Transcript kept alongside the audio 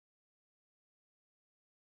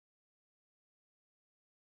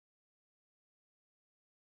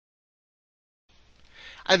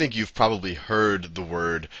I think you've probably heard the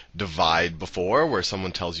word divide before, where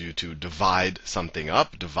someone tells you to divide something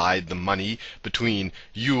up, divide the money between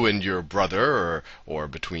you and your brother, or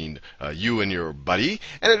between you and your buddy.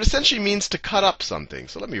 And it essentially means to cut up something.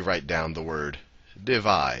 So let me write down the word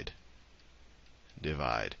divide.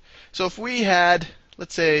 Divide. So if we had,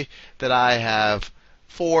 let's say that I have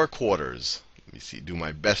 4 quarters. Let me see, do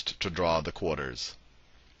my best to draw the quarters.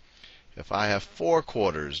 If I have 4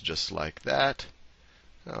 quarters just like that,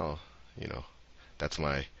 oh, that's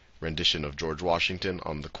my rendition of George Washington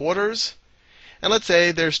on the quarters. And let's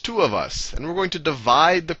say there's 2 of us, and we're going to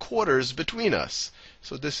divide the quarters between us.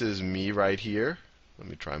 So this is me right here. Let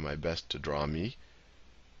me try my best to draw me.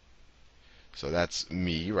 So that's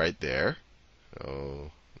me right there.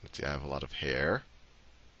 Oh, let's see, I have a lot of hair.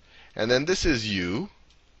 And then this is you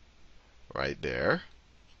right there.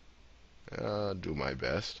 Do my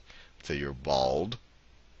best. Let's say you're bald,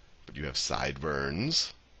 but you have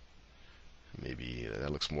sideburns. Maybe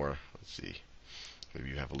that looks more, let's see, maybe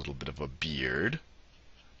you have a little bit of a beard.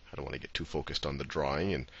 I don't want to get too focused on the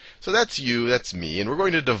drawing. And so that's you, that's me. And we're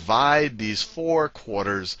going to divide these 4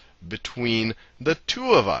 quarters between the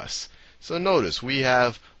 2 of us. So notice we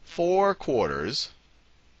have 4 quarters,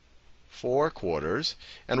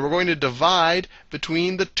 and we're going to divide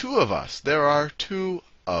between the 2 of us. There are 2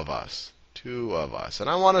 of us. 2 of us. And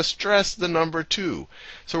I want to stress the number 2.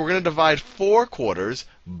 So we're going to divide 4 quarters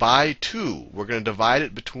by 2. We're going to divide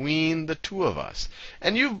it between the 2 of us.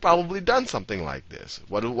 And you've probably done something like this.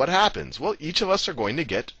 What happens? Well, each of us are going to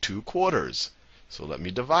get 2 quarters. So let me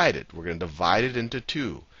divide it. We're going to divide it into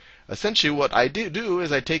 2. Essentially, what I do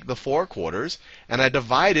is I take the 4 quarters and I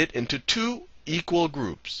divide it into 2 equal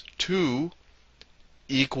groups. 2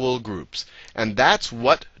 equal groups. And that's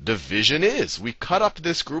what division is. We cut up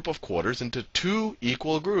this group of quarters into 2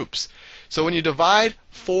 equal groups. So when you divide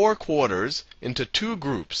 4 quarters into 2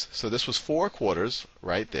 groups, so this was 4 quarters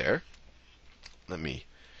right there.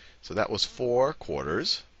 So that was 4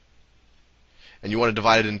 quarters. And you want to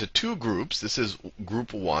divide it into 2 groups. This is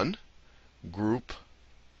group 1. Group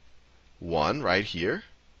 1 right here.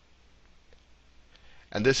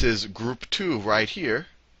 And this is group 2 right here.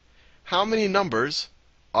 How many numbers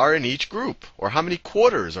are in each group? Or how many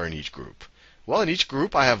quarters are in each group? Well, in each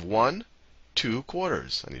group I have 1, 2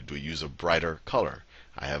 quarters. I need to use a brighter color.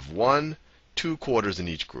 I have 1, 2 quarters in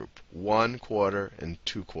each group. 1 quarter and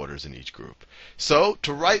 2 quarters in each group. So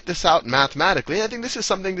to write this out mathematically, I think this is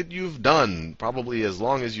something that you've done probably as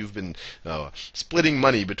long as you've been splitting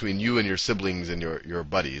money between you and your siblings and your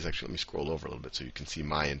buddies. Actually, let me scroll over a little bit so you can see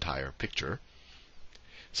my entire picture.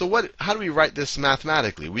 So how do we write this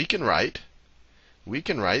mathematically? We can write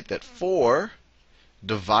that 4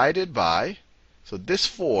 divided by, so this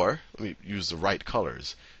 4, let me use the right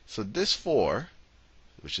colors. So this 4,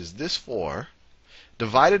 which is this 4,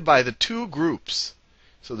 divided by the 2 groups.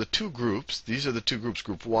 So the 2 groups, these are the 2 groups,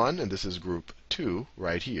 group 1, and this is group 2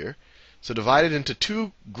 right here. So divided into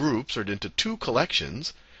 2 groups, or into 2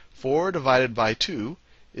 collections, 4 divided by 2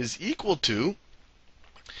 is equal to,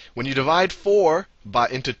 when you divide 4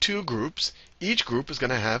 into 2 groups, each group is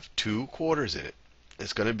going to have 2 quarters in it.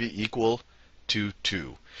 It's going to be equal to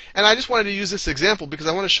 2. And I just wanted to use this example because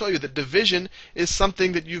I want to show you that division is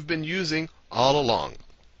something that you've been using all along.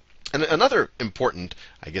 And another important,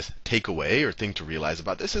 I guess, takeaway or thing to realize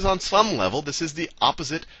about this is on some level, this is the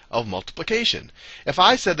opposite of multiplication. If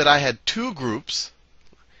I said that I had 2 groups,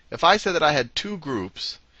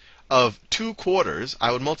 of 2 quarters,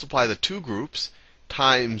 I would multiply the 2 groups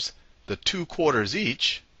times the 2 quarters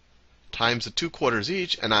each,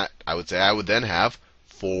 and I would say I would then have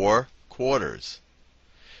 4 quarters.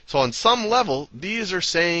 So on some level, these are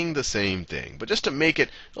saying the same thing. But just to make it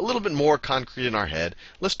a little bit more concrete in our head,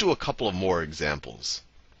 let's do a couple of more examples.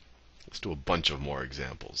 Let's do a bunch of more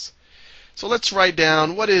examples. So let's write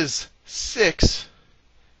down, what is 6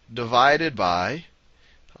 divided by,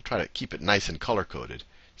 I'll try to keep it nice and color-coded,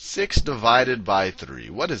 6 divided by 3.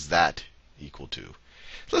 What is that equal to?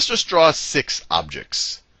 Let's just draw 6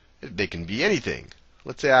 objects. They can be anything.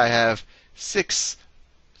 Let's say I have 6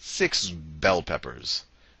 bell peppers.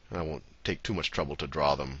 I won't take too much trouble to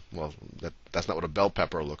draw them. Well, that's not what a bell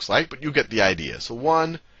pepper looks like, but you get the idea. So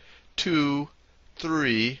 1, 2,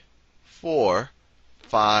 3, 4,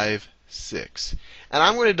 5, 6. And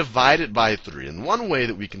I'm going to divide it by 3. And one way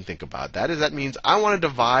that we can think about that is that means I want to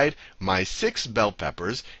divide my 6 bell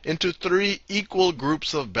peppers into 3 equal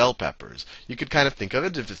groups of bell peppers. You could kind of think of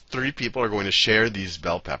it, if 3 people are going to share these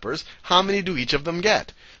bell peppers, how many do each of them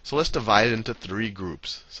get? So let's divide it into 3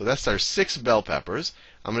 groups. So that's our 6 bell peppers.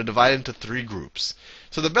 I'm going to divide it into 3 groups.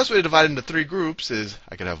 So the best way to divide it into 3 groups is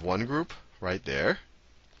I could have 1 group right there,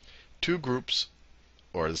 2 groups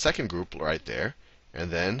or the second group right there,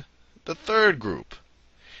 and then the third group.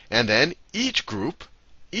 And then each group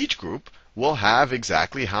will have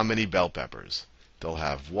exactly how many bell peppers? They'll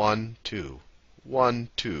have 1, 2, 1,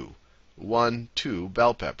 2, 1, 2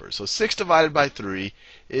 bell peppers. So 6 divided by 3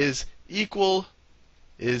 is equal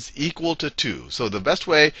to 2. So the best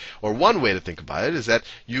way, or one way to think about it, is that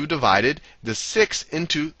you divided the 6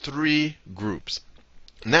 into 3 groups.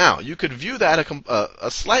 Now, you could view that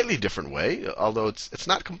a slightly different way, although it's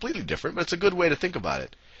not completely different, but it's a good way to think about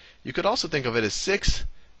it. You could also think of it as 6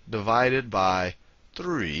 divided by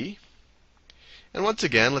 3. And once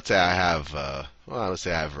again, let's say I have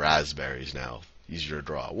raspberries now. Easier to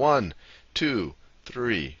draw. 1, 2,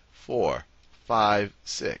 3, 4, 5,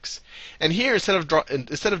 6. And here, instead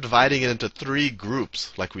of dividing it into 3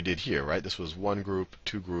 groups like we did here, right? This was 1 group,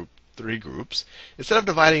 2 group, 3 groups. Instead of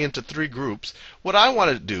dividing into 3 groups, what I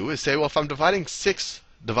want to do is say, well, if I'm dividing 6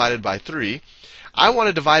 divided by 3, I want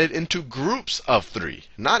to divide it into groups of 3,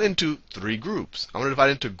 not into 3 groups. I want to divide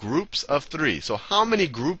it into groups of 3. So how many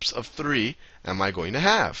groups of 3 am I going to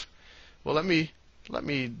have? Well, let me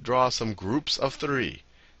draw some groups of 3.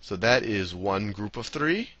 So that is 1 group of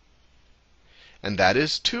 3, and that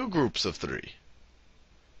is 2 groups of 3.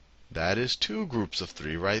 That is 2 groups of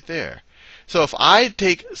 3 right there. So if I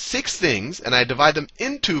take 6 things and I divide them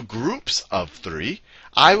into groups of 3,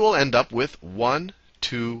 I will end up with 1,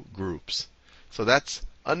 2 groups. So that's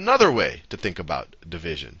another way to think about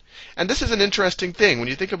division. And this is an interesting thing. When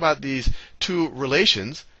you think about these two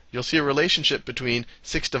relations, you'll see a relationship between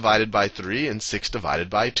 6 divided by 3 and 6 divided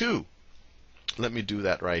by 2. Let me do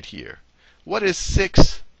that right here. What is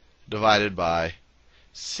 6 divided by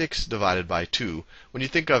 2 when you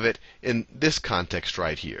think of it in this context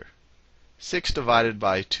right here? 6 divided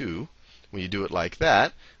by 2, when you do it like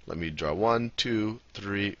that, let me draw 1, 2,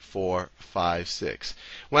 3, 4, 5, 6.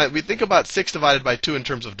 When we think about 6 divided by 2 in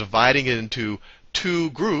terms of dividing it into 2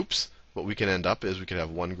 groups, what we can end up is we can have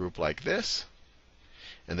 1 group like this,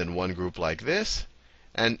 and then 1 group like this,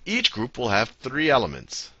 and each group will have 3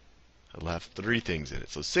 elements. It'll have 3 things in it.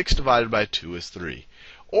 So 6 divided by 2 is 3.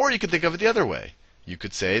 Or you could think of it the other way. You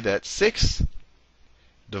could say that 6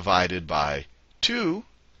 divided by 2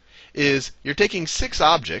 is you're taking 6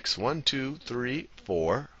 objects, 1, 2, 3,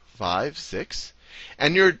 4, 5, 6,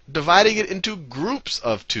 and you're dividing it into groups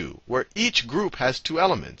of 2, where each group has 2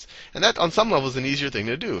 elements. And that, on some level, is an easier thing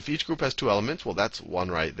to do. If each group has 2 elements, well, that's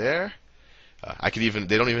 1 right there. They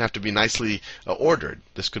don't even have to be nicely ordered.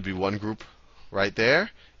 This could be 1 group right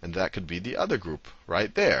there, and that could be the other group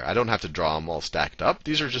right there. I don't have to draw them all stacked up.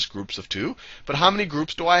 These are just groups of 2. But how many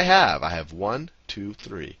groups do I have? I have 1, 2,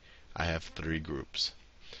 3. I have 3 groups.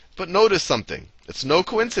 But notice something. It's no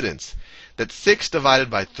coincidence that 6 divided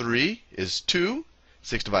by 3 is 2,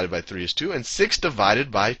 6 divided by 3 is 2, and 6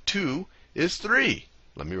 divided by 2 is 3.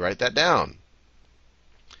 Let me write that down.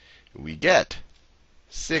 We get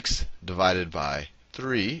 6 divided by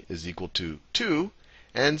 3 is equal to 2,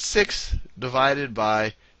 and 6 divided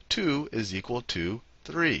by 2 is equal to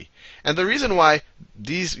 3. And the reason why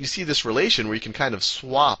you see this relation where you can kind of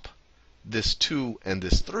swap this 2 and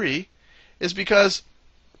this 3 is because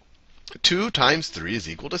 2 times 3 is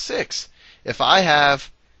equal to 6. If I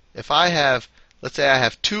have, let's say I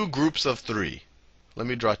have 2 groups of 3. Let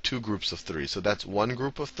me draw 2 groups of 3. So that's 1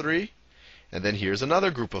 group of 3, and then here's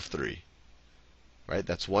another group of 3. Right?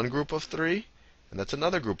 That's 1 group of 3, and that's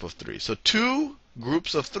another group of 3. So 2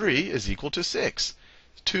 groups of 3 is equal to 6.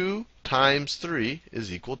 2 times 3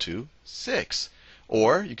 is equal to 6.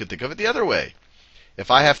 Or you could think of it the other way.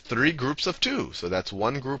 If I have 3 groups of 2, so that's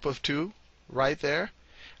 1 group of 2 right there.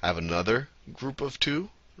 I have another group of 2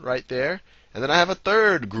 right there. And then I have a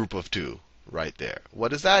third group of 2 right there. What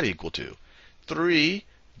does that equal to? 3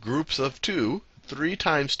 groups of 2, 3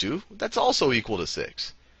 times 2, that's also equal to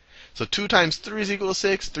 6. So 2 times 3 is equal to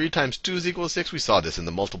 6, 3 times 2 is equal to 6. We saw this in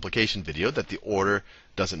the multiplication video, that the order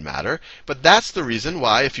doesn't matter. But that's the reason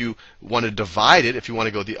why if you want to divide it, if you want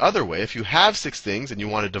to go the other way, if you have 6 things and you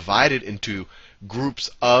want to divide it into groups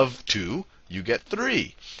of 2, you get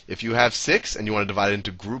 3. If you have 6 and you want to divide it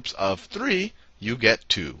into groups of 3, you get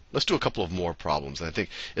 2. Let's do a couple of more problems, and I think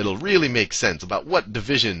it'll really make sense about what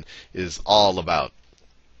division is all about.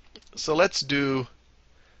 So let's do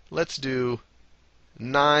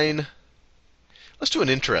 9. Let's do an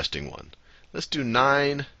interesting one. Let's do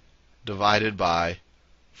 9 divided by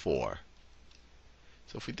 4.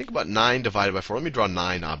 So if we think about 9 divided by 4, let me draw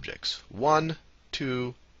 9 objects. 1,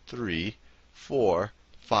 2, 3, 4,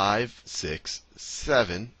 5, 6,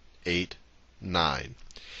 7, 8, 9.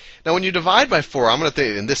 Now, when you divide by 4, I'm going to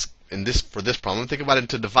think for this problem, think about it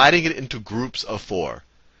into dividing it into groups of 4.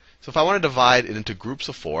 So if I want to divide it into groups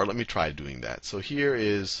of 4, let me try doing that. So here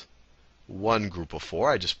is one group of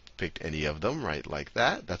 4. I just picked any of them, right, like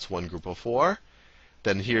that. That's one group of 4.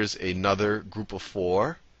 Then here's another group of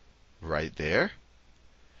 4 right there.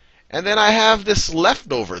 And then I have this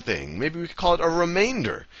leftover thing. Maybe we could call it a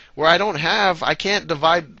remainder, where I can't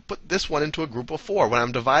put this one into a group of 4. When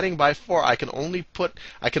I'm dividing by 4, I can only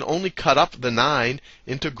cut up the 9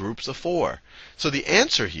 into groups of 4. So the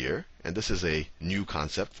answer here, and this is a new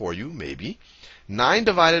concept for you, maybe, 9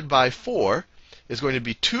 divided by 4 is going to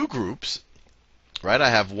be 2 groups, right? I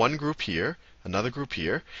have one group here, another group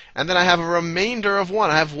here, and then I have a remainder of 1.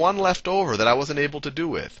 I have 1 left over that I wasn't able to do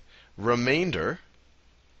with. Remainder,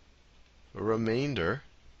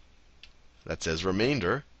 that says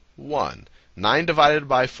remainder 1. 9 divided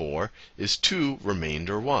by 4 is 2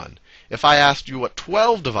 remainder 1. If I asked you what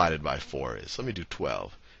 12 divided by 4 is, let me do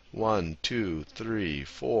 12. 1, 2, 3,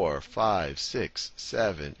 4, 5, 6,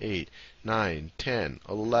 7, 8, 9, 10,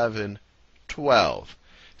 11, 12.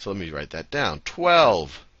 So let me write that down.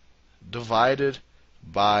 12 divided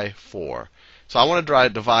by 4. So I want to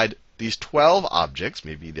divide these 12 objects,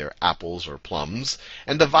 maybe they're apples or plums,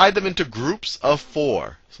 and divide them into groups of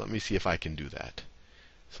 4. So let me see if I can do that.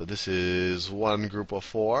 So this is one group of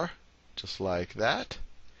 4, just like that.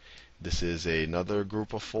 This is another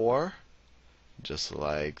group of 4, just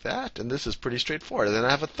like that. And this is pretty straightforward. And then I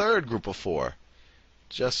have a third group of 4,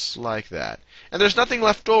 just like that. And there's nothing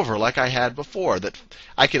left over like I had before. That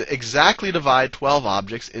I can exactly divide 12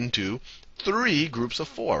 objects into 3 groups of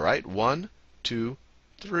 4, right? 1, 2,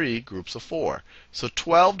 3 groups of 4. So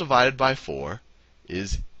 12 divided by 4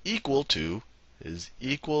 is equal to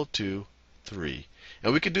 3.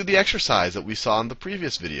 And we could do the exercise that we saw in the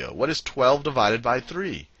previous video. What is 12 divided by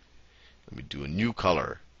 3? Let me do a new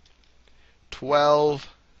color. 12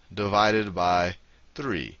 divided by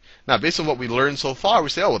 3. Now, based on what we learned so far, we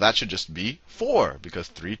say, oh, well, that should just be 4, because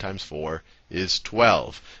 3 times 4 is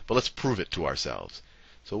 12. But let's prove it to ourselves.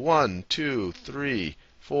 So 1, 2, 3,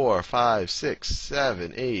 4, 5, 6,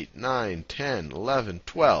 7, 8, 9, 10, 11,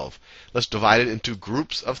 12. Let's divide it into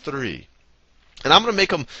groups of 3. And I'm going to make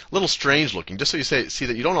them a little strange looking, just so you see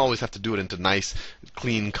that you don't always have to do it into nice,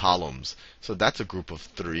 clean columns. So that's a group of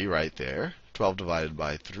 3 right there. 12 divided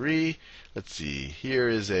by 3. Let's see.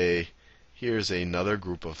 Here's another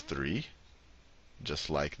group of 3, just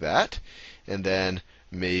like that. And then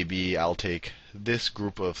maybe I'll take this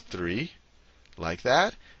group of 3, like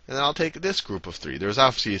that. And then I'll take this group of 3. There's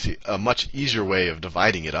obviously a much easier way of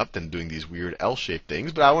dividing it up than doing these weird L-shaped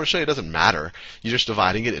things, but I want to show you it doesn't matter. You're just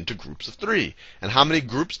dividing it into groups of 3. And how many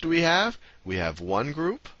groups do we have? We have one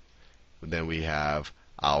group, and then we have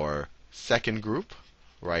our second group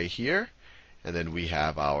right here, and then we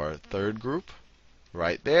have our third group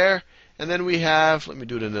right there, and then we have, let me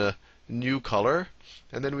do it in a new color,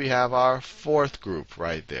 and then we have our fourth group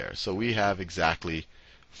right there. So we have exactly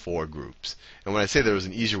 4 groups. And when I say there was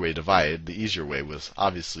an easier way to divide, the easier way was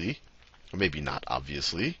obviously, or maybe not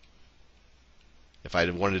obviously, if I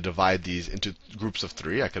wanted to divide these into groups of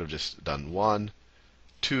 3, I could have just done 1,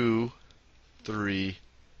 2, 3,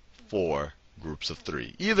 4 groups of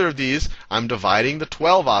 3. Either of these, I'm dividing the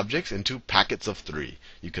 12 objects into packets of 3.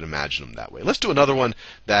 You can imagine them that way. Let's do another one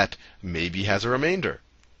that maybe has a remainder.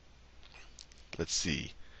 Let's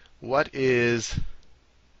see. What is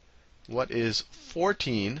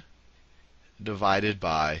 14 divided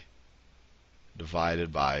by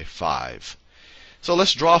 5? So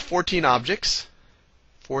let's draw 14 objects.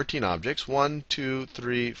 14 objects. 1, 2,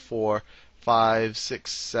 3, 4, 5,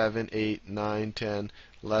 6, 7, 8, 9, 10,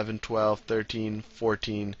 11, 12, 13,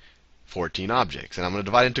 14. 14 objects. And I'm going to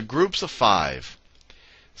divide into groups of 5.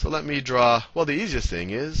 So let me draw, well, the easiest thing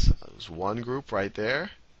is there's one group right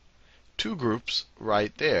there, 2 groups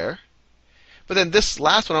right there. But then this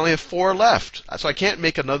last one, I only have 4 left. So I can't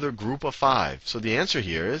make another group of 5. So the answer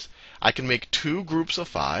here is I can make 2 groups of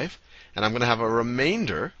 5, and I'm going to have a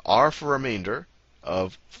remainder, R for remainder,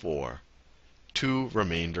 of 4. 2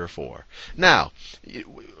 remainder 4. Now,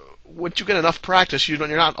 once you get enough practice, you're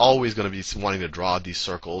not always going to be wanting to draw these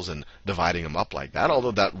circles and dividing them up like that,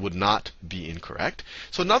 although that would not be incorrect.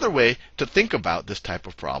 So another way to think about this type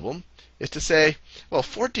of problem is to say, well,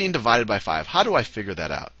 14 divided by 5, how do I figure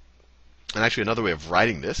that out? And actually, another way of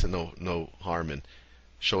writing this, and no harm in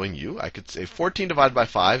showing you, I could say 14 divided by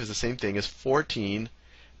 5 is the same thing as 14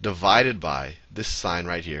 divided by this sign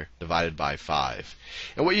right here, divided by 5.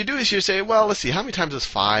 And what you do is you say, well, let's see, how many times does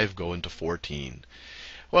 5 go into 14?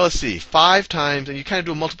 Well, let's see, 5 times, and you kind of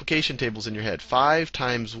do multiplication tables in your head. 5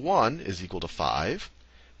 times 1 is equal to 5.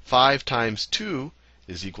 5 times 2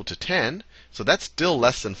 is equal to 10. So that's still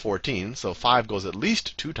less than 14. So 5 goes at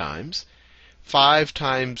least 2 times. 5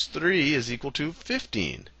 times 3 is equal to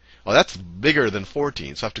 15. Oh, that's bigger than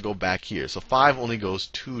 14, so I have to go back here. So 5 only goes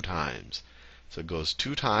 2 times. So it goes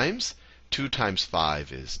 2 times. 2 times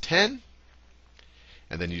 5 is 10.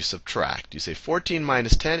 And then you subtract. You say 14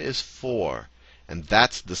 minus 10 is 4. And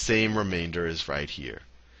that's the same remainder as right here.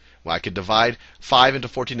 Well, I could divide 5 into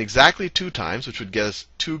 14 exactly 2 times, which would get us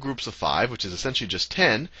 2 groups of 5, which is essentially just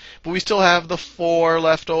 10. But we still have the 4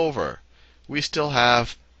 left over. We still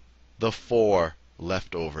have the 4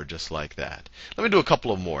 left over, just like that. Let me do a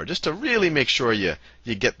couple of more, just to really make sure you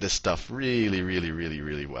get this stuff really, really, really,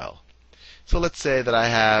 really well. So let's say that I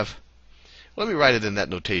have, let me write it in that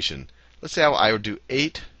notation. Let's say I would do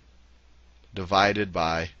 8 divided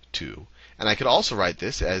by 2. And I could also write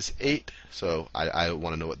this as 8. So I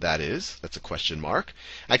want to know what that is. That's a question mark.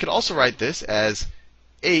 I could also write this as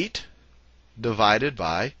 8 divided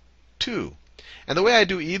by 2. And the way I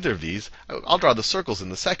do either of these, I'll draw the circles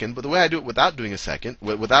in a second, but the way I do it without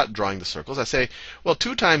drawing the circles, I say, well,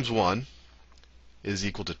 2 times 1 is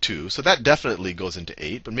equal to 2. So that definitely goes into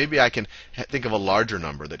 8. But maybe I can think of a larger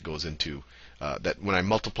number that goes into, that when I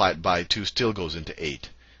multiply it by 2 still goes into 8.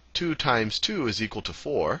 2 times 2 is equal to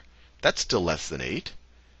 4. That's still less than 8.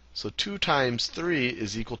 So 2 times 3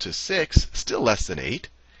 is equal to 6, still less than 8.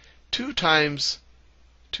 2 times,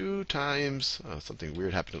 oh, something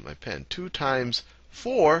weird happened with my pen. 2 times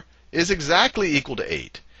 4 is exactly equal to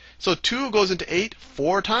 8. So 2 goes into 8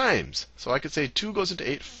 4 times. So I could say 2 goes into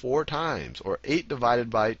 8 4 times. Or 8 divided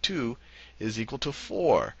by 2 is equal to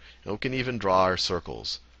 4. And we can even draw our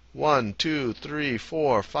circles. 1, 2, 3,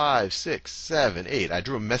 4, 5, 6, 7, 8. I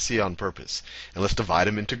drew a messy on purpose. And let's divide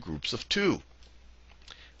them into groups of 2.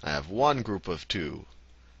 I have 1 group of 2,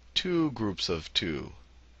 2 groups of 2,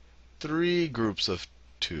 3 groups of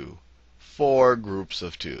 2, 4 groups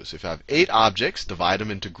of 2. So if you have 8 objects, divide them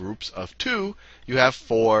into groups of 2, you have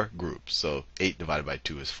 4 groups. So 8 divided by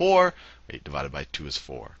 2 is 4, 8 divided by 2 is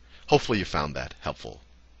 4. Hopefully you found that helpful.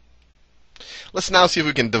 Let's now see if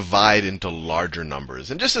we can divide into larger numbers.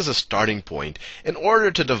 And just as a starting point, in order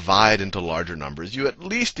to divide into larger numbers, you at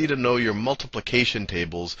least need to know your multiplication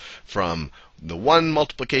tables from the 1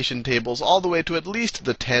 multiplication tables all the way to at least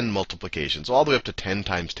the 10 multiplications, all the way up to 10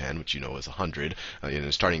 times 10, which you know is 100,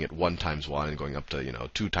 starting at 1 times 1 and going up to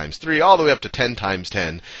 2 times 3, all the way up to 10 times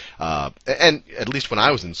 10. And at least when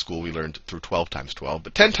I was in school, we learned through 12 times 12.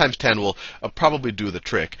 But 10 times 10 will probably do the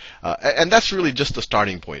trick. And that's really just the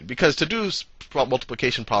starting point. Because to do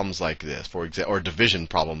multiplication problems like this, for example, or division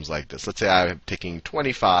problems like this, let's say I'm taking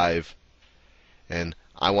 25 and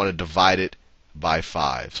I want to divide it by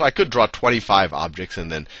 5. So I could draw 25 objects and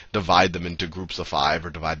then divide them into groups of 5 or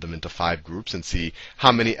divide them into 5 groups and see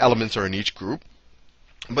how many elements are in each group.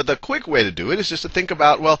 But the quick way to do it is just to think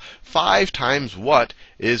about, well, 5 times what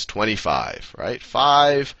is 25, right?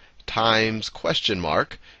 5 times question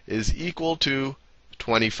mark is equal to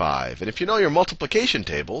 25. And if you know your multiplication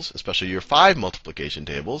tables, especially your 5 multiplication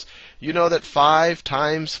tables, you know that 5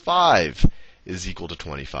 times 5 is equal to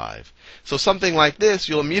 25. So something like this,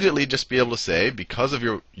 you'll immediately just be able to say, because of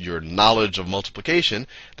your knowledge of multiplication,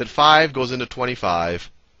 that 5 goes into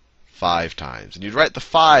 25 5 times. And you'd write the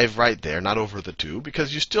 5 right there, not over the 2,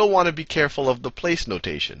 because you still want to be careful of the place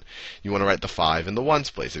notation. You want to write the 5 in the ones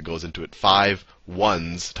place. It goes into it 5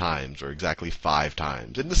 ones times, or exactly 5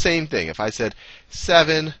 times. And the same thing, if I said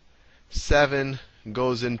 7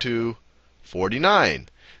 goes into 49.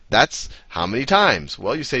 That's how many times?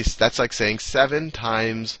 Well, you say that's like saying 7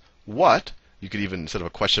 times what? You could even, instead of a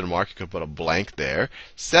question mark, you could put a blank there.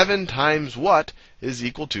 7 times what is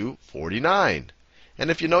equal to 49? And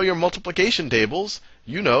if you know your multiplication tables,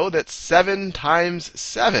 you know that 7 times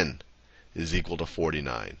 7 is equal to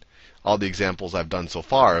 49. All the examples I've done so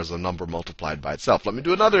far is a number multiplied by itself. Let me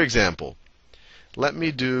do another example. Let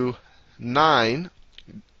me do 9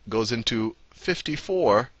 goes into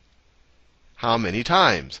 54 how many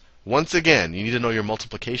times? Once again, you need to know your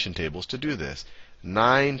multiplication tables to do this.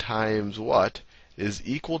 9 times what is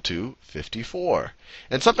equal to 54?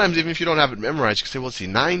 And sometimes, even if you don't have it memorized, you can say, well, let's see,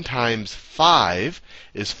 9 times 5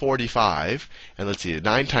 is 45. And let's see,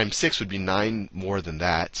 9 times 6 would be 9 more than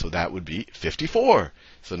that. So that would be 54.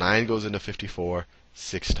 So 9 goes into 54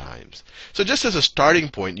 6 times. So just as a starting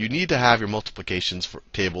point, you need to have your multiplications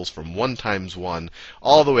tables from 1 times 1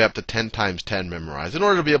 all the way up to 10 times 10 memorized in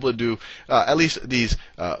order to be able to do at least these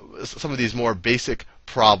some of these more basic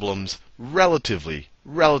problems relatively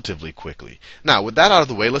quickly. Now, with that out of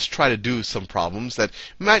the way, let's try to do some problems that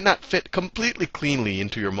might not fit completely cleanly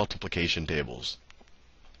into your multiplication tables.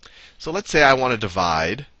 So let's say I want to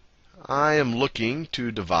divide. I am looking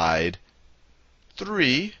to divide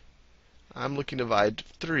 3. I'm looking to divide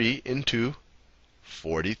 3 into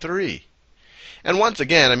 43. And once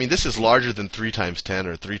again, I mean, this is larger than 3 times 10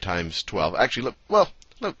 or 3 times 12. Actually,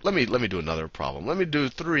 let me do another problem. Let me do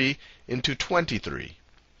 3 into 23.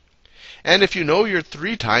 And if you know your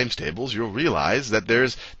 3 times tables, you'll realize that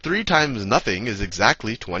there's 3 times nothing is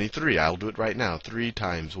exactly 23. I'll do it right now. 3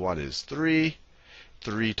 times 1 is 3.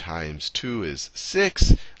 3 times 2 is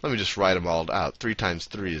 6. Let me just write them all out. 3 times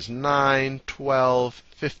 3 is 9, 12,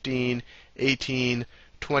 15, 18,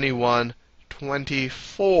 21,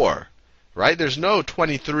 24. Right? There's no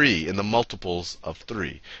 23 in the multiples of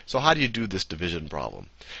 3. So how do you do this division problem?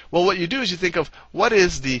 Well, what you do is you think of what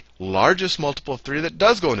is the largest multiple of 3 that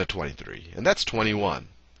does go into 23, and that's 21.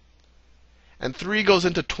 And 3 goes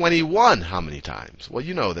into 21 how many times? Well,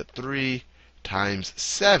 you know that 3 times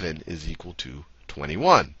 7 is equal to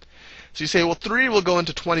 21. So you say, well, 3 will go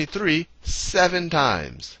into 23 7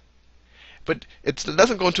 times. But it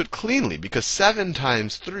doesn't go into it cleanly, because 7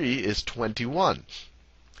 times 3 is 21.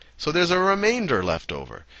 So there's a remainder left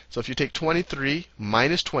over. So if you take 23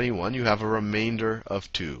 minus 21, you have a remainder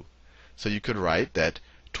of 2. So you could write that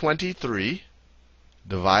 23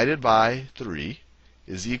 divided by 3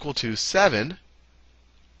 is equal to 7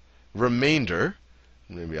 remainder.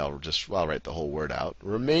 Maybe I'll write the whole word out.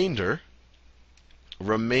 Remainder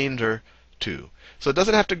 2. So it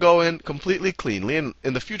doesn't have to go in completely cleanly. And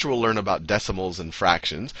in the future, we'll learn about decimals and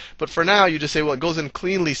fractions. But for now, you just say, well, it goes in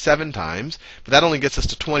cleanly 7 times. But that only gets us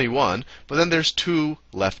to 21. But then there's 2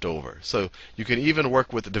 left over. So you can even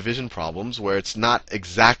work with division problems where it's not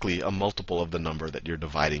exactly a multiple of the number that you're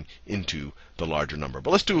dividing into the larger number. But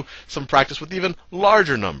let's do some practice with even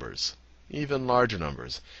larger numbers. Even larger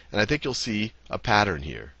numbers. And I think you'll see a pattern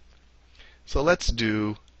here. So let's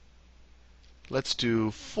do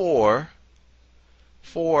 4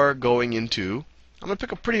 going into, I'm going to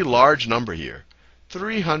pick a pretty large number here,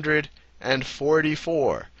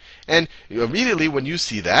 344. And immediately when you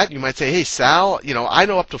see that, you might say, hey, Sal, I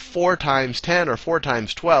know up to 4 times 10 or 4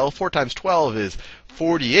 times 12. 4 times 12 is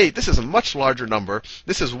 48. This is a much larger number.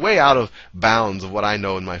 This is way out of bounds of what I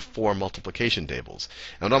know in my 4 multiplication tables.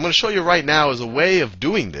 And what I'm going to show you right now is a way of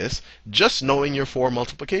doing this, just knowing your 4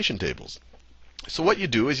 multiplication tables. So what you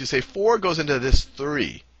do is you say 4 goes into this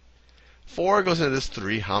 3. 4 goes into this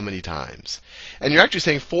 3 how many times? And you're actually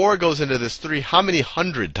saying 4 goes into this 3 how many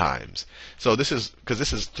hundred times? So this is, because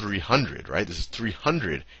this is 300, right? This is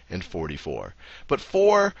 344. But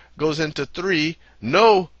 4 goes into 3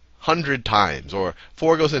 no 100 times. Or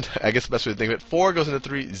 4 goes into, I guess the best way to think of it, 4 goes into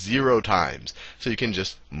 3 0 times. So you can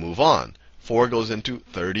just move on. 4 goes into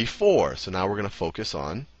 34. So now we're just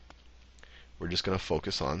going to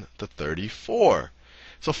focus on the 34.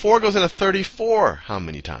 So 4 goes into 34 how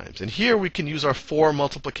many times? And here we can use our 4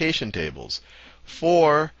 multiplication tables.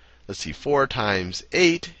 4 times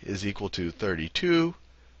 8 is equal to 32.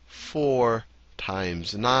 4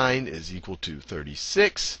 times 9 is equal to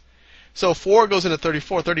 36. So 4 goes into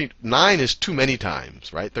 34. 39 is too many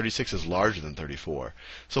times, right? 36 is larger than 34.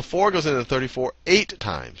 So 4 goes into 34 8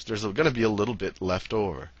 times. There's going to be a little bit left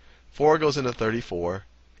over. 4 goes into 34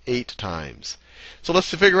 8 times. So let's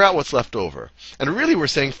figure out what's left over. And really, we're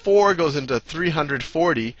saying 4 goes into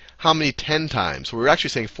 340 how many 10 times? So we're actually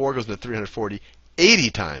saying 4 goes into 340 80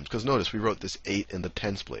 times. Because notice, we wrote this 8 in the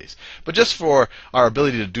tens place. But just for our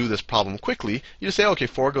ability to do this problem quickly, you just say, okay,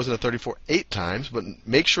 4 goes into 34 8 times. But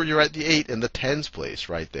make sure you write the 8 in the tens place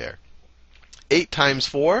right there. 8 times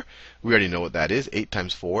 4, we already know what that is. 8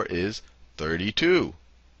 times 4 is 32.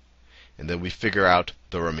 And then we figure out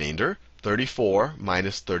the remainder. 34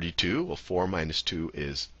 minus 32. Well, 4 minus 2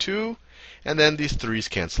 is 2. And then these 3's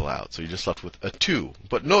cancel out. So you're just left with a 2.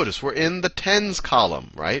 But notice, we're in the tens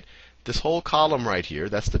column, right? This whole column right here,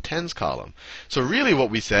 that's the tens column. So really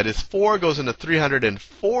what we said is 4 goes into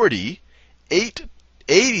 340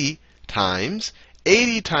 80 times.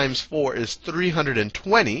 80 times 4 is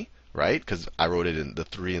 320, right? Because I wrote it in the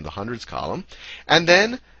 3 in the hundreds column. And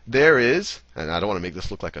then there is, and I don't want to make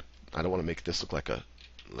this look like a,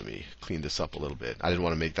 let me clean this up a little bit. I didn't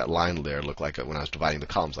want to make that line there look like when I was dividing the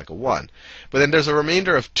columns like a 1. But then there's a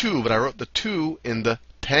remainder of 2, but I wrote the 2 in the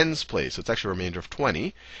tens place. So it's actually a remainder of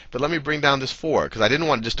 20. But let me bring down this 4, because I didn't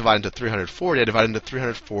want to just divide into 340. I divided into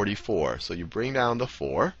 344. So you bring down the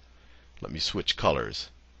 4. Let me switch colors.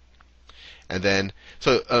 And then,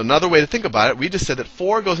 so another way to think about it, we just said that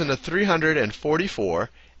 4 goes into 344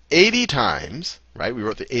 80 times, right? We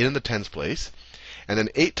wrote the 8 in the tens place. And then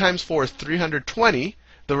 8 times 4 is 320.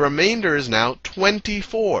 The remainder is now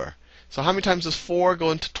 24. So how many times does 4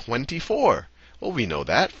 go into 24? Well, we know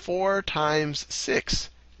that. 4 times 6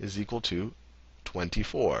 is equal to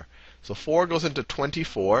 24. So 4 goes into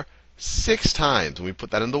 24 6 times. And we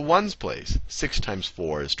put that in the ones place. 6 times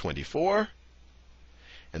 4 is 24.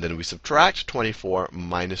 And then we subtract 24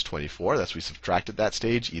 minus 24. That's we subtracted that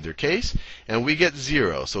stage, either case. And we get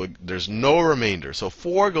 0. So there's no remainder. So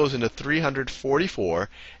 4 goes into 344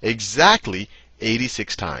 exactly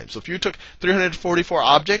 86 times. So if you took 344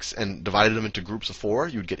 objects and divided them into groups of 4,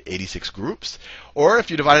 you would get 86 groups. Or if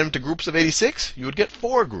you divided them into groups of 86, you would get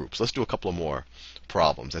 4 groups. Let's do a couple of more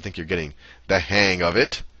problems. I think you're getting the hang of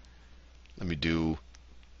it. Let me do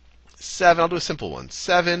 7. I'll do a simple one.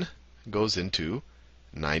 7 goes into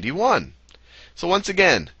 91. So once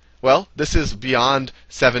again, well, this is beyond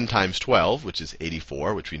 7 times 12, which is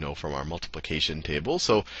 84, which we know from our multiplication table.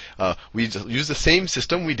 So we use the same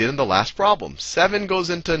system we did in the last problem. 7 goes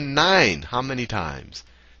into 9 how many times?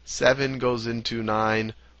 7 goes into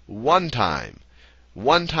 9 one time.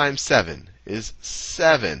 1 times 7 is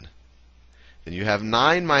 7. Then you have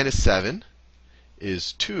 9 minus 7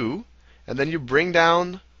 is 2. And then you bring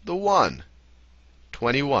down the 1.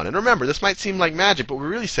 21. And remember, this might seem like magic, but we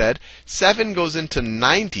really said 7 goes into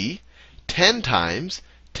 90 10 times.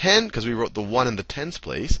 10, because we wrote the 1 in the tens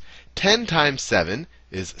place. 10 times 7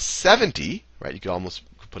 is 70. Right? You could almost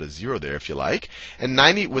put a 0 there if you like. And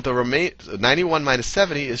 90 with a 91 minus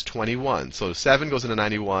 70 is 21. So 7 goes into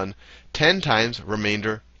 91. 10 times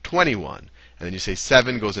remainder 21. And then you say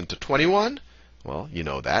 7 goes into 21. Well, you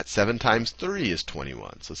know that. 7 times 3 is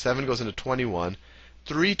 21. So 7 goes into 21.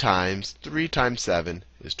 3 times 7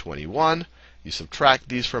 is 21. You subtract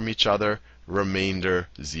these from each other, remainder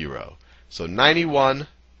 0. So 91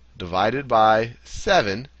 divided by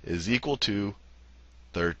 7 is equal to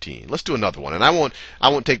 13. Let's do another one. And I won't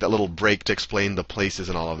take that little break to explain the places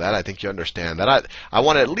and all of that. I think you understand that. I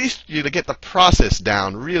want at least you to get the process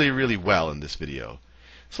down really, really well in this video.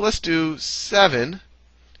 So let's do 7.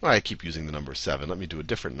 Well, I keep using the number 7. Let me do a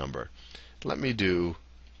different number. Let me do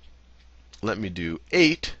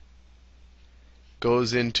 8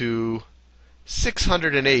 goes into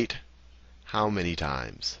 608 how many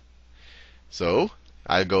times? So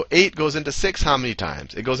I go 8 goes into 6 how many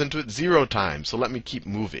times? It goes into it 0 times. So let me keep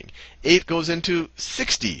moving. 8 goes into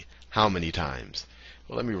 60 how many times?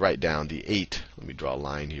 Well, let me write down the 8. Let me draw a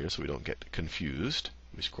line here so we don't get confused.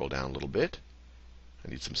 Let me scroll down a little bit. I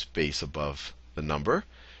need some space above the number.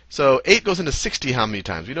 So 8 goes into 60 how many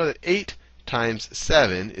times? We know that 8 times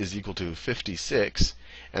 7 is equal to 56,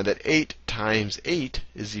 and that 8 times 8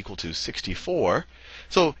 is equal to 64.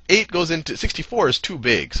 So 8 goes into 64 is too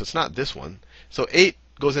big, so it's not this one. So 8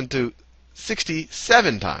 goes into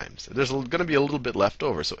 67 times. There's going to be a little bit left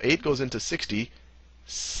over. So 8 goes into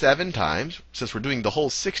 67 times. Since we're doing the whole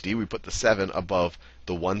 60, we put the 7 above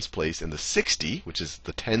the ones place in the 60, which is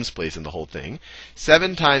the tens place in the whole thing.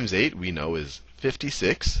 7 times 8 we know is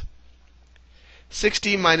 56.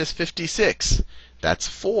 60 minus 56, that's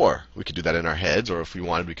 4. We could do that in our heads, or if we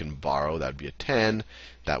wanted, we can borrow. That would be a 10.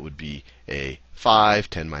 That would be a 5.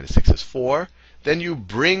 10 minus 6 is 4. Then you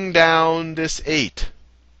bring down this 8.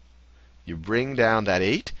 You bring down that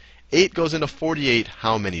 8. 8 goes into 48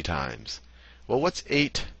 how many times? Well, what's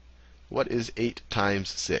 8? What is 8 times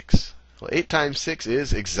 6? Well, 8 times 6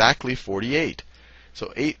 is exactly 48.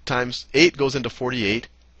 So 8 goes into 48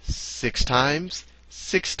 6 times.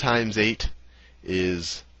 6 times 8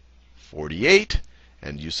 is 48.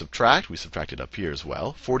 And you subtract. We subtracted up here as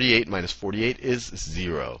well. 48 minus 48 is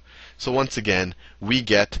 0. So once again, we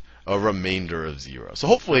get a remainder of 0. So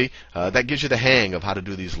hopefully that gives you the hang of how to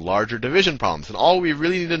do these larger division problems. And all we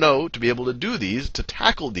really need to know to be able to do these, to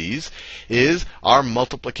tackle these, is our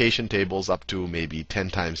multiplication tables up to maybe 10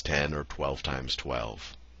 times 10 or 12 times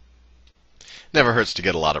 12. Never hurts to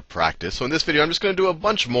get a lot of practice. So in this video, I'm just going to do a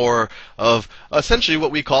bunch more of essentially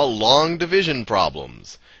what we call long division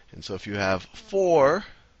problems. And so if you have 4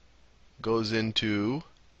 goes into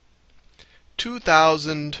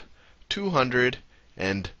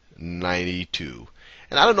 2,292.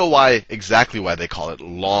 And I don't know exactly why they call it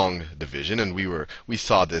long division. And we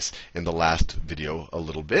saw this in the last video a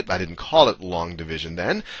little bit. I didn't call it long division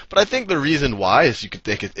then. But I think the reason why is you could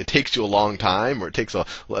think it takes you a long time, or it takes a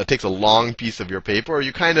long piece of your paper, or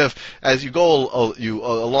you kind of, as you go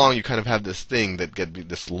along, you kind of have this thing that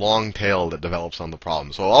this long tail that develops on the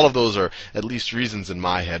problem. So all of those are at least reasons in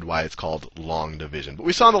my head why it's called long division. But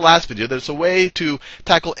we saw in the last video that it's a way to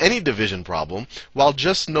tackle any division problem while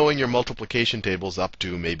just knowing your multiplication tables up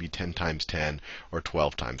to maybe 10 times 10 or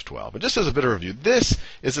 12 times 12. And just as a bit of review, this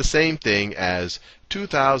is the same thing as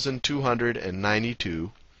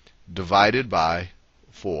 2,292 divided by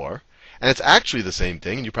 4. And it's actually the same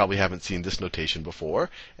thing, and you probably haven't seen this notation before,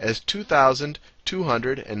 as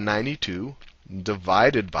 2,292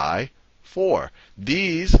 divided by 4.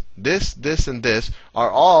 This, and this are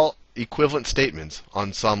all equivalent statements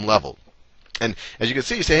on some level. And as you can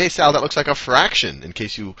see, you say, hey, Sal, that looks like a fraction, in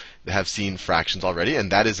case you have seen fractions already.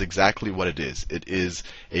 And that is exactly what it is. It is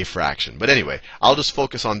a fraction. But anyway, I'll just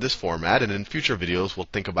focus on this format. And in future videos, we'll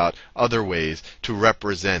think about other ways to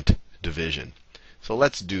represent division. So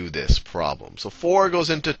let's do this problem. So 4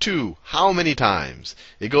 goes into 2 how many times?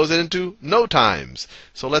 It goes into no times.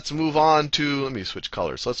 So let's move on to, let me switch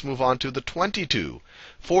colors. So let's move on to the 22.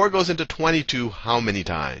 4 goes into 22 how many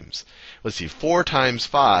times? Let's see, 4 times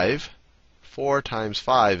 5. 4 times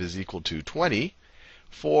 5 is equal to 20.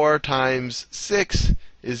 4 times 6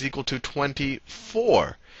 is equal to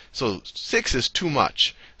 24. So 6 is too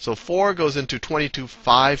much. So 4 goes into 22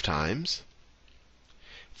 5 times.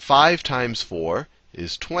 5 times 4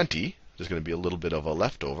 is 20. There's going to be a little bit of a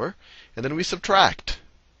leftover. And then we subtract.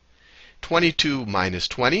 22 minus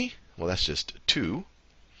 20, well, that's just 2.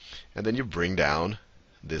 And then you bring down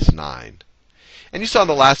this 9. And you saw in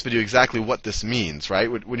the last video exactly what this means,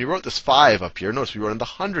 right? When you wrote this 5 up here, notice we wrote in the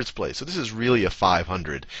hundreds place. So this is really a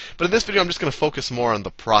 500. But in this video, I'm just going to focus more on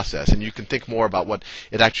the process. And you can think more about what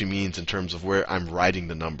it actually means in terms of where I'm writing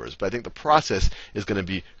the numbers. But I think the process is going to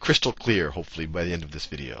be crystal clear, hopefully, by the end of this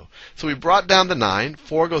video. So we brought down the 9.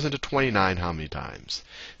 4 goes into 29 how many times?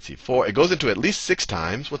 See, 4, it goes into at least 6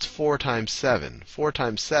 times. What's 4 times 7? 4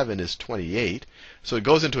 times 7 is 28. So it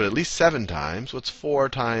goes into it at least 7 times. What's 4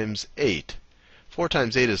 times 8? 4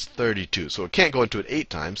 times 8 is 32. So it can't go into it 8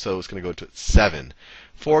 times, so it's going to go into it 7.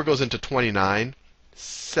 4 goes into 29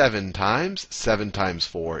 7 times. 7 times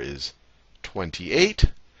 4 is 28.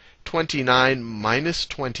 29 minus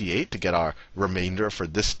 28, to get our remainder for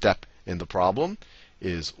this step in the problem,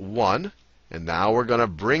 is 1. And now we're going to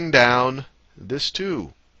bring down this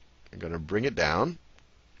 2. We're going to bring it down,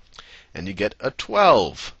 and you get a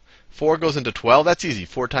 12. 4 goes into 12. That's easy.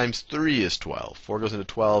 4 times 3 is 12. 4 goes into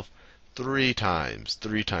 12 3 times.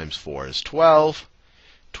 3 times 4 is 12.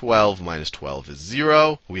 12 minus 12 is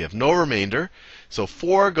 0. We have no remainder. So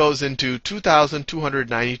 4 goes into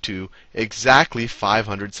 2,292 exactly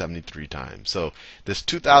 573 times. So this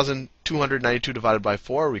 2,292 divided by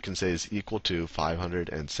 4, we can say is equal to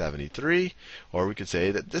 573. Or we could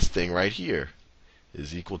say that this thing right here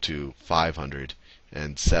is equal to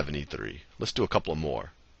 573. Let's do a couple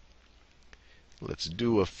more. Let's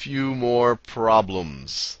do a few more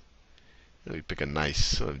problems. Let me pick a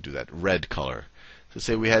nice, let me do that red color. So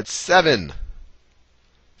say we had 7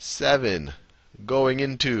 going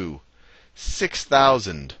into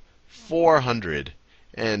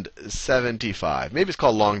 6,475. Maybe it's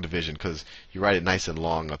called long division because you write it nice and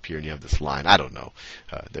long up here and you have this line. I don't know.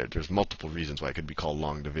 There's multiple reasons why it could be called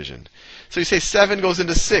long division. So you say 7 goes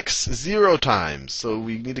into 6 0 times. So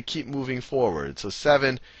we need to keep moving forward. So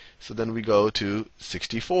 7, so then we go to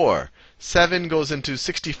 64. 7 goes into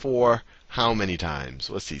 64 how many times?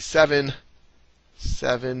 Let's see. 7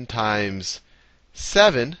 times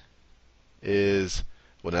 7 is,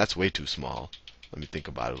 well, that's way too small. Let me think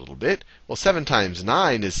about it a little bit. Well, 7 times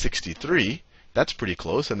 9 is 63. That's pretty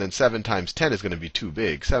close. And then 7 times 10 is going to be too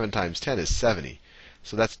big. 7 times 10 is 70.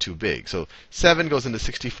 So that's too big. So 7 goes into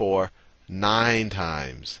 64 9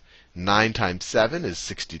 times. 9 times 7 is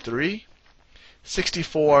 63.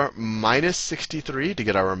 64 minus 63, to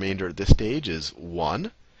get our remainder at this stage, is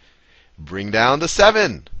 1. Bring down the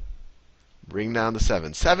 7. Bring down the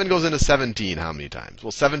 7. 7 goes into 17 how many times?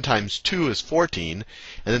 Well, 7 times 2 is 14.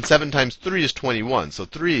 And then 7 times 3 is 21. So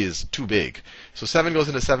 3 is too big. So 7 goes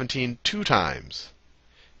into 17 2 times.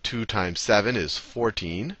 2 times 7 is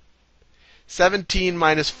 14. 17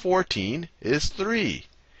 minus 14 is 3.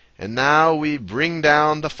 And now we bring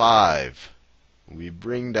down the 5. We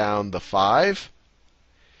bring down the 5.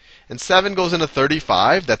 And 7 goes into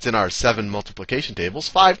 35. That's in our 7 multiplication tables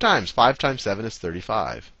 5 times. 5 times 7 is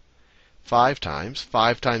 35. 5 times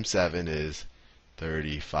 7 is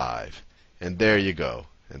 35. And there you go.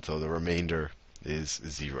 And so the remainder is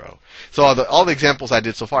 0. So all the examples I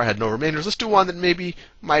did so far had no remainders. Let's do one that maybe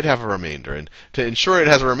might have a remainder. And to ensure it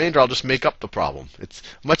has a remainder, I'll just make up the problem. It's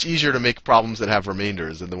much easier to make problems that have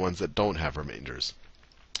remainders than the ones that don't have remainders.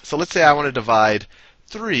 So let's say I want to divide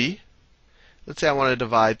 3. Let's say I want to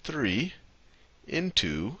divide 3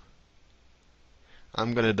 into,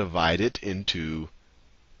 I'm going to divide it into,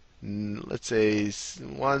 let's say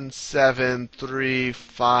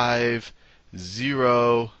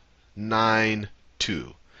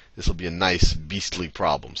 1735092. This will be a nice beastly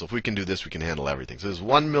problem. So if we can do this, we can handle everything. So this is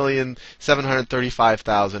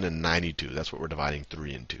 1,735,092. That's what we're dividing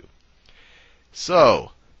 3 into.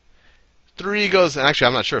 So 3 goes, and actually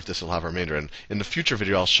I'm not sure if this will have a remainder. And in the future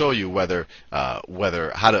video, I'll show you how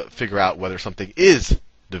to figure out whether something is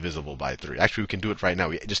divisible by 3. Actually, we can do it right now.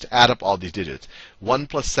 We just add up all these digits. 1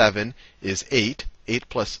 plus 7 is 8. 8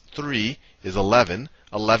 plus 3 is 11.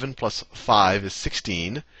 11 plus 5 is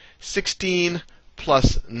 16. 16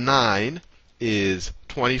 plus 9 is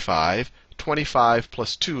 25. 25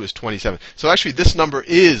 plus 2 is 27. So actually, this number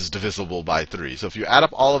is divisible by 3. So if you add up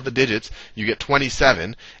all of the digits, you get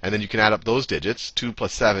 27, and then you can add up those digits. 2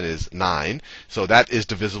 plus 7 is 9. So that is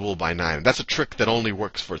divisible by 9. That's a trick that only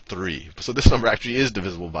works for 3. So this number actually is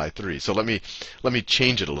divisible by 3. So let me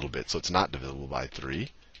change it a little bit so it's not divisible by 3.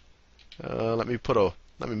 Let me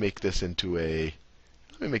make this into a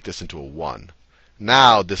 1.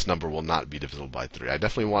 Now this number will not be divisible by 3. I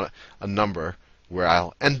definitely want a number where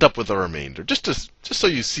I'll end up with a remainder, just so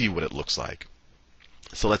you see what it looks like.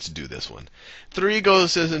 So let's do this one. 3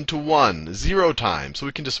 goes into 1 0 times, so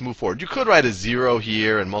we can just move forward. You could write a 0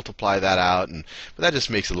 here and multiply that out, but that just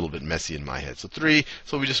makes it a little bit messy in my head. So 3,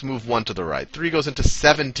 so we just move 1 to the right. 3 goes into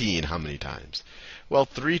 17 how many times? Well,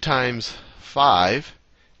 3 times 5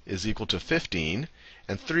 is equal to 15.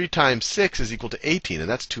 And 3 times 6 is equal to 18, and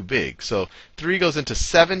that's too big. So 3 goes into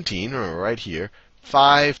 17, or right here,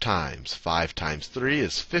 5 times. 5 times 3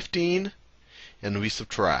 is 15, and we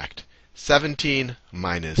subtract. 17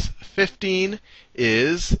 minus 15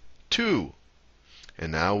 is 2.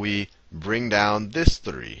 And now we bring down this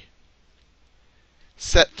 3.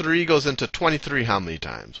 Set 3 goes into 23 how many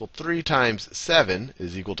times? Well, 3 times 7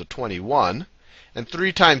 is equal to 21. And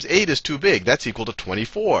 3 times 8 is too big. That's equal to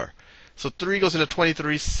 24. So 3 goes into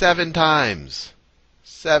 23 7 times.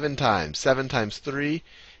 7 times. 7 times 3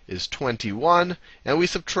 is 21. And we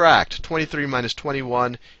subtract. 23 minus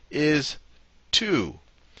 21 is 2.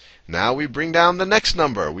 Now we bring down the next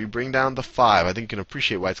number. We bring down the 5. I think you can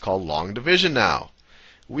appreciate why it's called long division now.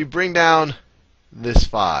 We bring down this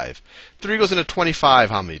 5. 3 goes into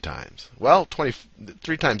 25 how many times? Well, 3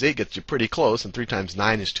 times 8 gets you pretty close, and 3 times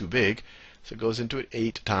 9 is too big. So it goes into it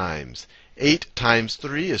 8 times. 8 times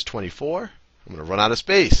 3 is 24. I'm going to run out of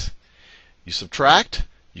space. You subtract,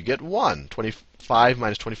 you get 1. 25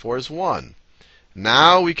 minus 24 is 1.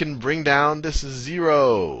 Now we can bring down this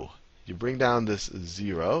 0. You bring down this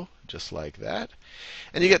 0, just like that.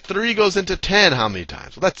 And you get 3 goes into 10 how many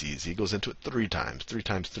times? Well, that's easy. It goes into it 3 times. 3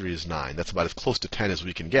 times 3 is 9. That's about as close to 10 as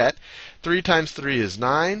we can get. 3 times 3 is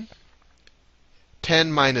 9.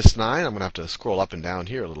 10 minus 9, I'm going to have to scroll up and down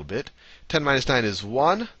here a little bit. 10 minus 9 is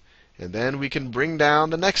 1. And then we can bring down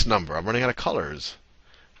the next number. I'm running out of colors.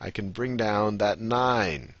 I can bring down that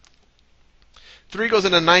 9. 3 goes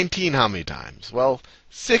into 19 how many times? Well,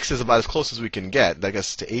 6 is about as close as we can get. That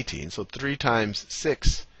gets to 18. So 3 times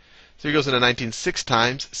 6. 3 goes into 19 6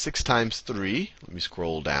 times. 6 times 3. Let me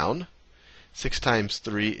scroll down. 6 times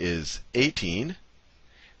 3 is 18.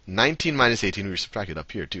 19 minus 18, we subtracted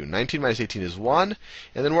up here too. 19 minus 18 is 1.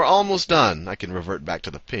 And then we're almost done. I can revert back to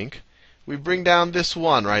the pink. We bring down this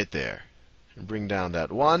 1 right there. And bring down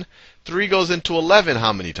that 1. 3 goes into 11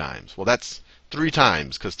 how many times? Well, that's 3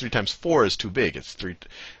 times, because 3 times 4 is too big. It's 3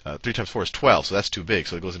 times 4 is 12, so that's too big.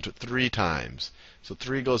 So it goes into it 3 times. So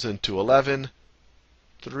 3 goes into 11.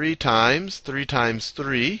 3 times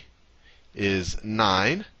 3 is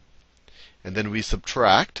 9. And then we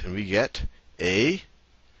subtract, and we get a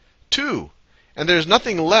 2. And there's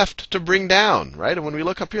nothing left to bring down, right? And when we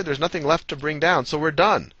look up here, there's nothing left to bring down. So we're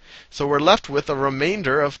done. So we're left with a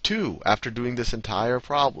remainder of 2 after doing this entire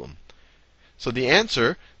problem. So the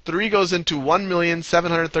answer, 3 goes into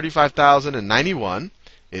 1,735,091.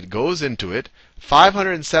 It goes into it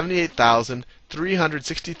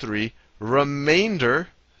 578,363, remainder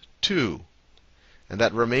 2. And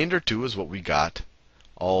that remainder 2 is what we got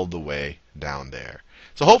all the way down there.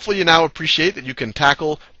 So hopefully you now appreciate that you can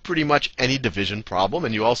tackle pretty much any division problem.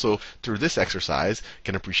 And you also, through this exercise,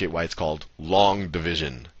 can appreciate why it's called long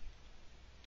division.